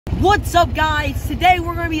What's up, guys? Today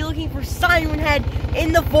we're going to be looking for Siren Head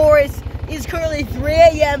in the forest. It's currently 3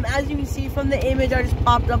 a.m. as you can see from the image I just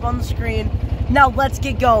popped up on the screen. Now let's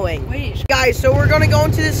get going. Wait, guys, so we're going to go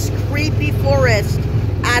into this creepy forest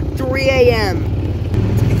at 3 a.m.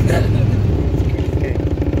 Okay.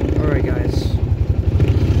 Alright, guys.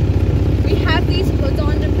 We have these hoods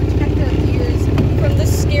on to protect our ears from the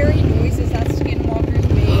scary noises that skinwalkers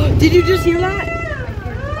make. Did you just hear that?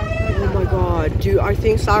 Oh my god, dude, I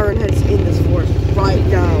think Siren Head's in this forest right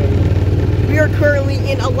now. We are currently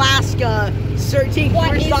in Alaska searching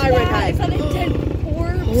for Siren Head. Is that a dead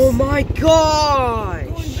corpse? Oh my gosh!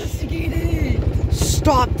 Go investigate it.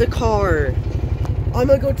 Stop the car. I'm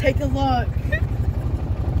gonna go take a look.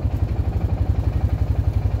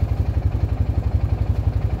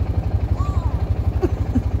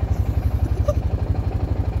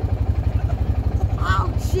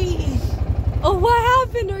 Oh, jeez. Oh, what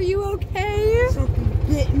happened? Are you okay? Something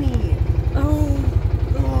bit me. Oh,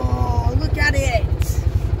 Look at it.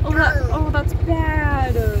 oh, that's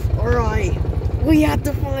bad. Alright, we have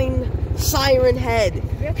to find Siren Head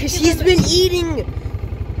because she's been eating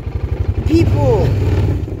people.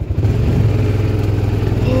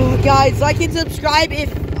 Oh, guys, like and subscribe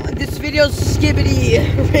if this video's skibbity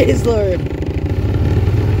Rizzler.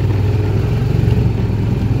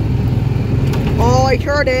 Oh, I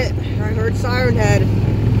heard it. I heard Siren Head.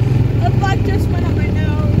 A bug just went on my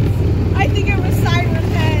nose. I think it was Siren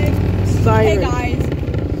Head. Siren. Hey, guys.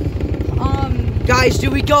 Guys, do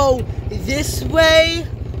we go this way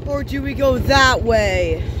or do we go that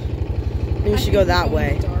way? Maybe we should go that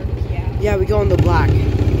way. Dark, yeah. Yeah, we go in the black.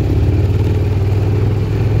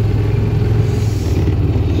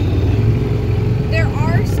 There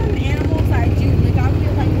are some animals that I do like. I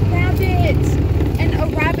feel like rabbits, and a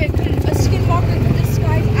rabbit could, a skinwalker could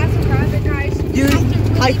disguise as a rabbit, guys. Dude,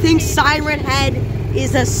 I think Siren Head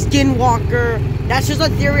is a skinwalker. That's just a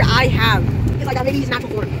theory I have. It's like maybe he's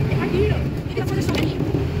natural form. It might be. Maybe that's why there's so many.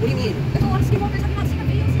 What do you mean? There's a lot of skinwalkers. Have you not seen the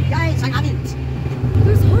videos? Guys, I haven't.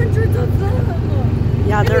 There's hundreds of them.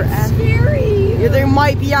 Yeah, they're scary. Yeah, they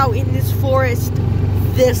might be out in this forest.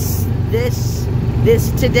 This today.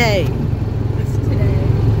 This today.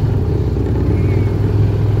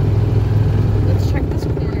 Let's check this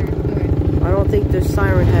corner. Okay. I don't think there's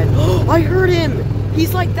Siren Head. I heard him.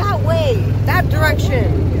 He's like that way, that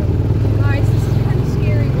direction. Guys, this is kind of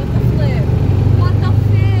scary. What the flip? What the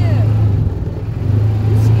flip?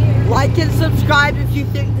 I'm scared. Like and subscribe if you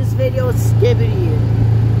think this video is skibbity.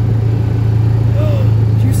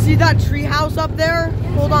 Do you see that tree house up there?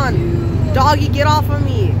 Yes, Hold I on. do. Doggy, get off of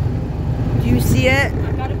me. Do you see it?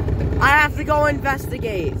 I gotta put the I have to go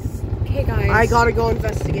investigate. Okay, guys. I gotta go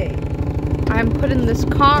investigate. I'm putting this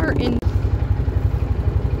car in.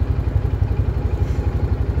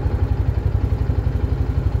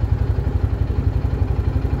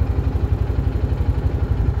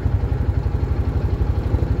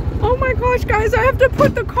 Oh my gosh, guys, I have to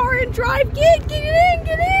put the car in drive. Get in.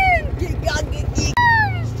 Get.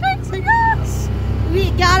 It's chasing us.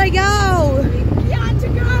 We gotta go. We got to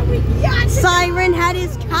go. Siren Head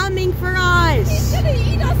is coming for us. He's gonna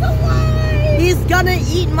eat us alive. He's gonna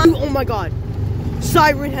eat my. Oh my god.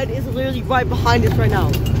 Siren Head is literally right behind us right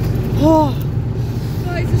now. Oh,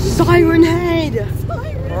 Guys, this is Siren Head.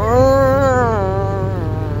 Siren.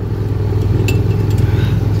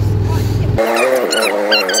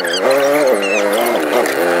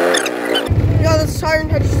 Yeah, the Siren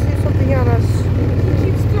Head just threw something at us. He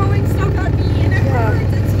keeps throwing stuff at me and it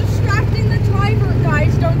hurts. It's distracting the driver.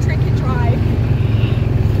 Guys, don't drink and drive.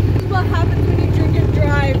 This is what happens when you drink and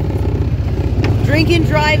drive. Drinking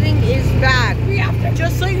driving is bad. We have to.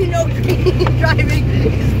 Just so you know, drinking and driving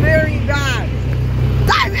is very bad.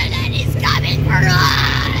 Siren Head is coming for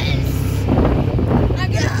us.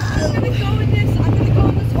 I'm gonna go in this. I'm gonna go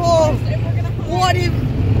in this forest and we're gonna hide. What if?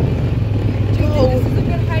 Do you think this is a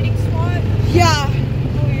good hiding spot? Yeah.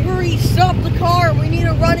 Okay. Hurry! Stop the car. We need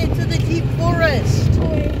to run into the deep forest.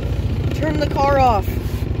 Okay. Turn the car off.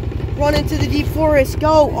 Run into the deep forest.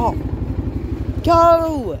 Go. Oh.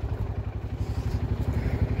 Go.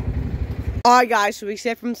 Alright, guys, so we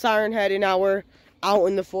escaped from Siren Head and now we're out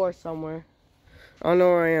in the forest somewhere. I don't know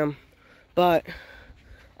where I am. But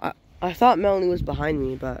I thought Melanie was behind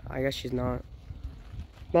me, but I guess she's not.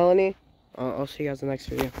 Melanie, I'll see you guys in the next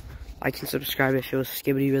video. Like and subscribe if it was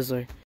Skibbity Rizzler.